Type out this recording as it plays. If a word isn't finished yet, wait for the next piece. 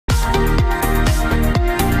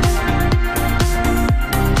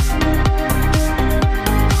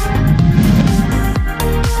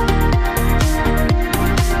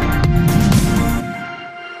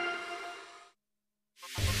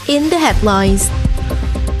In the headlines,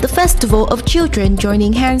 the Festival of Children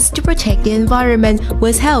joining hands to protect the environment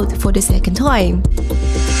was held for the second time.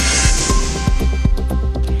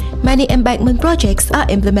 Many embankment projects are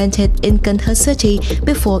implemented in Cần Thơ City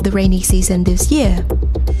before the rainy season this year.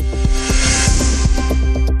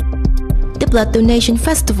 The blood donation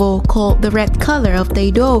festival, called the Red Color of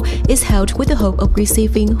Tây Đô, is held with the hope of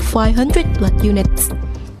receiving 500 blood units.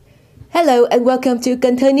 Hello and welcome to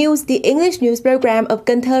Cần Thơ News, the English news program of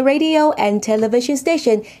Cần Thơ radio and television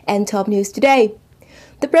station and top news today.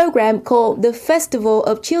 The program, called the Festival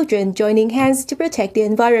of Children Joining Hands to Protect the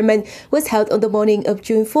Environment, was held on the morning of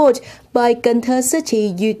June 4th by Cần Thơ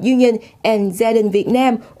City Youth Union and Gia đình Việt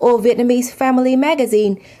Nam, or Vietnamese Family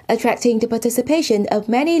Magazine, attracting the participation of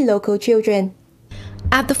many local children.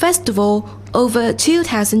 At the festival, over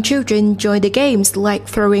 2,000 children joined the games like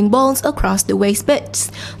throwing balls across the waste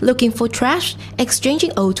bits, looking for trash,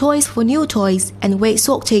 exchanging old toys for new toys, and weight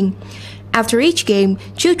sorting. After each game,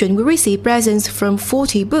 children will receive presents from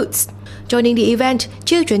 40 booths. Joining the event,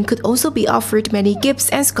 children could also be offered many gifts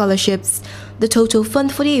and scholarships. The total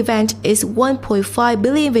fund for the event is 1.5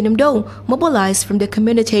 billion Vietnam dong, mobilized from the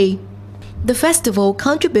community. The festival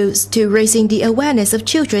contributes to raising the awareness of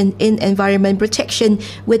children in environment protection,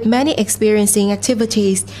 with many experiencing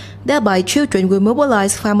activities. Thereby, children will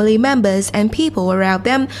mobilize family members and people around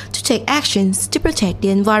them to take actions to protect the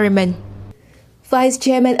environment. Vice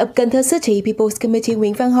Chairman of Cần Thơ City People's Committee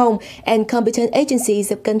Nguyễn Văn Hồng and competent agencies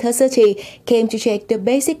of Cần Thơ City came to check the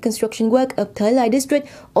basic construction work of Thời district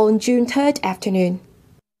on June 3rd afternoon.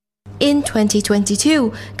 In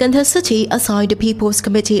 2022, Cần Thơ City assigned the People's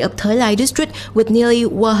Committee of Thời district with nearly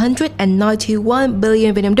 191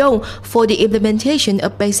 billion Vietnam dong for the implementation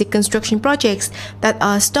of basic construction projects that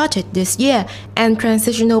are started this year and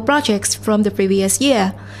transitional projects from the previous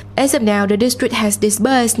year. As of now, the district has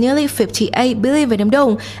disbursed nearly 58 billion Vietnam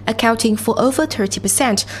dong, accounting for over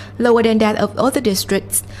 30%, lower than that of other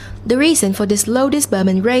districts. The reason for this low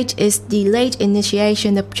disbursement rate is the late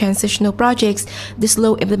initiation of transitional projects, the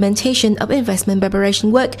slow implementation of investment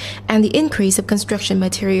preparation work, and the increase of construction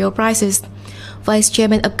material prices. Vice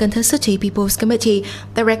Chairman of Cần Thơ City People's Committee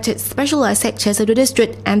directed specialized sectors of the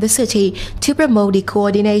district and the city to promote the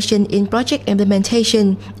coordination in project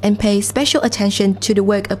implementation and pay special attention to the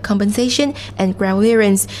work of compensation and ground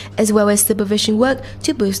clearance, as well as supervision work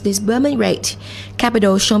to boost disbursement rate.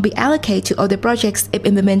 Capital should be allocated to other projects if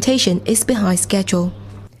implementation is behind schedule.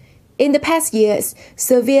 In the past years,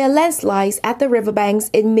 severe landslides at the riverbanks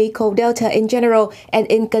in Mekong Delta in general and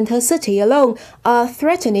in Cần Thơ City alone are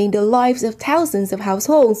threatening the lives of thousands of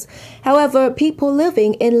households. However, people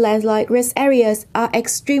living in landslide risk areas are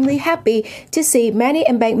extremely happy to see many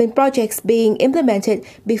embankment projects being implemented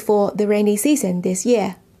before the rainy season this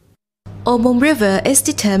year. Ô Môn River is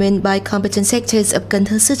determined by competent sectors of Cần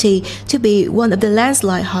Thơ City to be one of the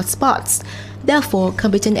landslide hotspots. Therefore,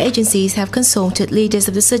 competent agencies have consulted leaders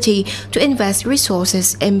of the city to invest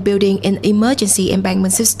resources in building an emergency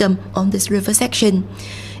embankment system on this river section.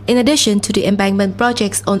 In addition to the embankment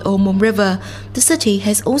projects on Ô Môn River, the city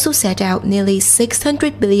has also set out nearly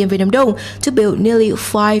 600 billion Vietnam dong to build nearly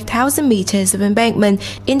 5,000 meters of embankment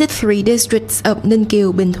in the three districts of Ninh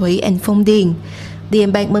Kiều, Bình Thủy, and Phong Điền. The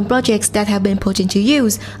embankment projects that have been put into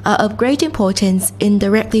use are of great importance in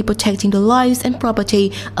directly protecting the lives and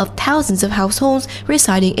property of thousands of households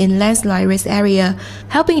residing in landslide risk area,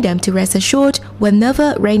 helping them to rest assured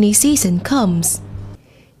whenever rainy season comes.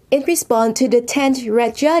 In response to the 10th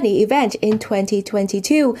Red Journey event in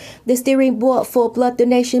 2022, the Steering Board for Blood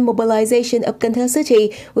Donation Mobilization of Cần Thơ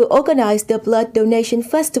City will organize the Blood Donation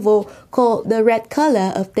Festival, called the Red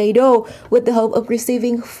Color of Tây Đô, with the hope of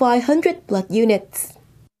receiving 500 blood units.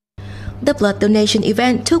 The blood donation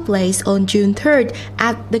event took place on June 3rd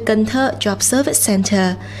at the Cần Thơ Job Service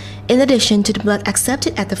Center. In addition to the blood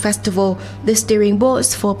accepted at the festival, the steering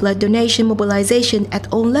boards for blood donation mobilization at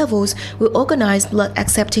all levels will organize blood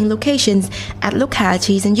accepting locations at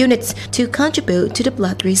localities and units to contribute to the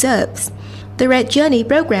blood reserves. The Red Journey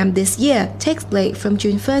program this year takes place from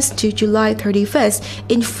June 1st to July 31st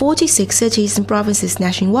in 46 cities and provinces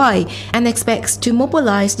nationwide and expects to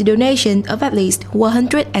mobilize the donation of at least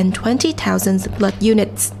 120,000 blood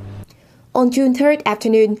units. On June 3rd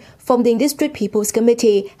afternoon, Phong Điền District People's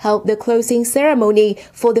Committee held the closing ceremony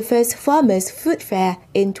for the first Farmers' Food Fair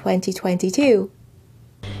in 2022.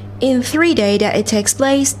 In 3 days that it takes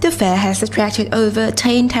place, the fair has attracted over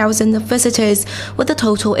 10,000 visitors, with the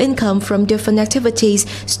total income from different activities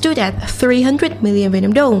stood at 300 million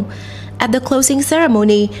Vietnam dong. At the closing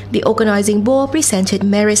ceremony, the organizing board presented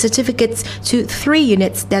merit certificates to 3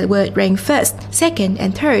 units that were ranked first, second,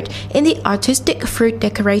 and third in the artistic fruit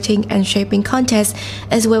decorating and shaping contest,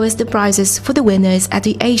 as well as the prizes for the winners at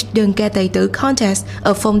the Age Đừng Ca Tài Tử contest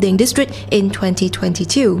of Phong Điền district in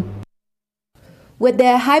 2022. With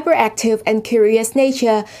their hyperactive and curious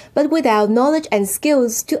nature, but without knowledge and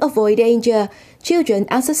skills to avoid danger, children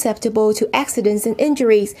are susceptible to accidents and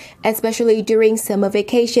injuries, especially during summer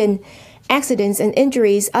vacation. Accidents and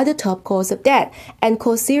injuries are the top cause of death and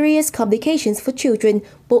cause serious complications for children,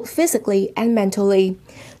 both physically and mentally.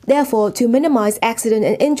 Therefore, to minimize accident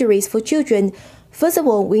and injuries for children, first of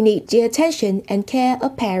all, we need the attention and care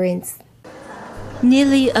of parents.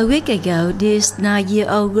 Nearly a week ago, this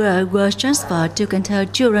 9-year-old girl was transferred to Cần Thơ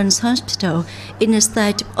Children's Hospital in a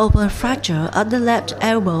state of open fracture of the left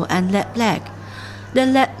elbow and left leg. The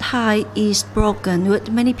left thigh is broken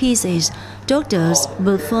with many pieces. Doctors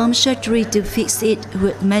performed surgery to fix it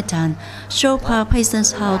with metal, so her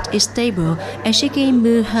patient's health is stable and she can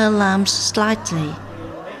move her limbs slightly.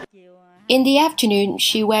 In the afternoon,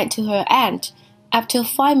 she went to her aunt. After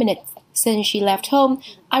 5 minutes since she left home,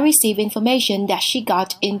 I received information that she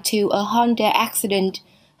got into a Honda accident.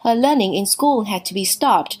 Her learning in school had to be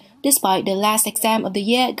stopped, despite the last exam of the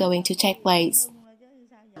year going to take place.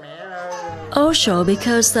 Also,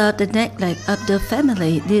 because of the neglect of the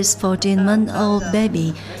family, this 14-month-old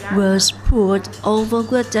baby was poured over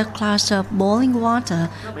with a glass of boiling water,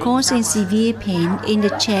 causing severe pain in the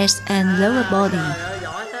chest and lower body.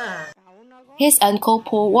 His uncle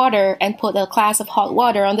poured water and put a glass of hot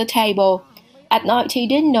water on the table. At night, he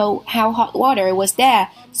didn't know how hot water was there,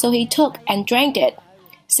 so he took and drank it.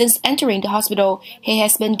 Since entering the hospital, he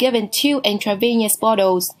has been given 2 intravenous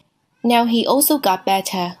bottles. Now he also got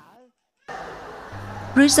better.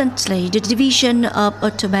 Recently, the Division of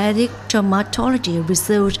Orthopedic Traumatology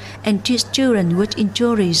researched and treats children with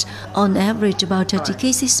injuries on average about 30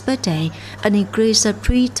 cases per day, an increase of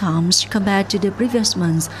 3 times compared to the previous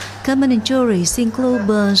months. Common injuries include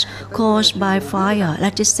burns caused by fire,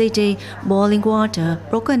 electricity, boiling water,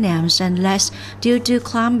 broken arms and legs due to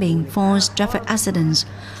climbing, falls, traffic accidents.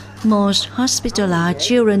 Most hospitalized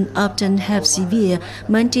children often have severe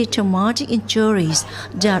multi-traumatic injuries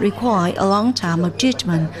that require a long time of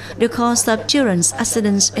treatment. The cause of children's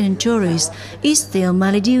accidents and injuries is still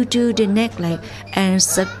mainly due to the neglect and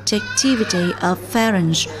subjectivity of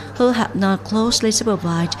parents who have not closely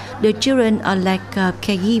supervised the children or lack of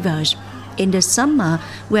caregivers. In the summer,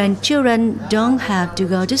 when children don't have to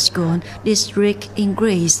go to school, this risk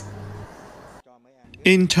increases.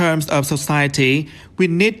 In terms of society, we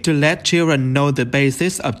need to let children know the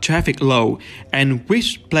basis of traffic law and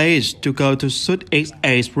which place to go to suit each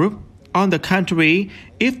age group. On the contrary,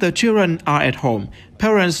 if the children are at home,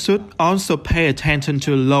 parents should also pay attention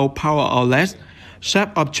to low power outlets.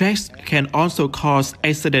 Sharp objects can also cause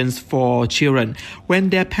accidents for children when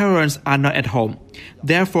their parents are not at home.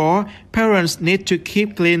 Therefore, parents need to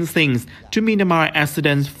keep clean things to minimize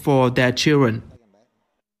accidents for their children.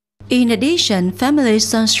 In addition,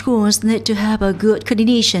 families and schools need to have a good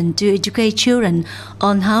coordination to educate children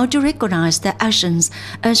on how to recognize their actions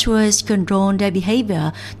as well as control their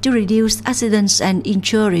behavior to reduce accidents and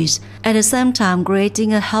injuries, at the same time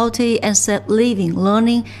creating a healthy and safe living,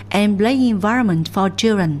 learning and playing environment for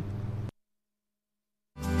children.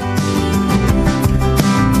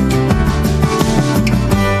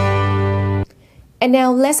 And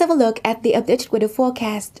now let's have a look at the updated weather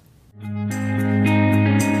forecast.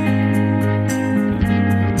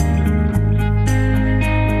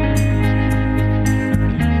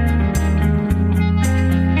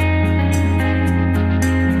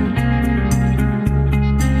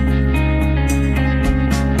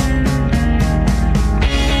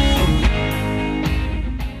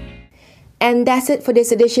 And that's it for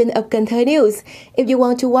this edition of Cần Thơ News. If you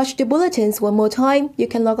want to watch the bulletins one more time, you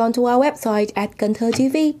can log on to our website at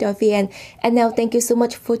kênthtv.vn. And now thank you so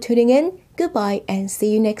much for tuning in. Goodbye and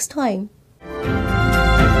see you next time.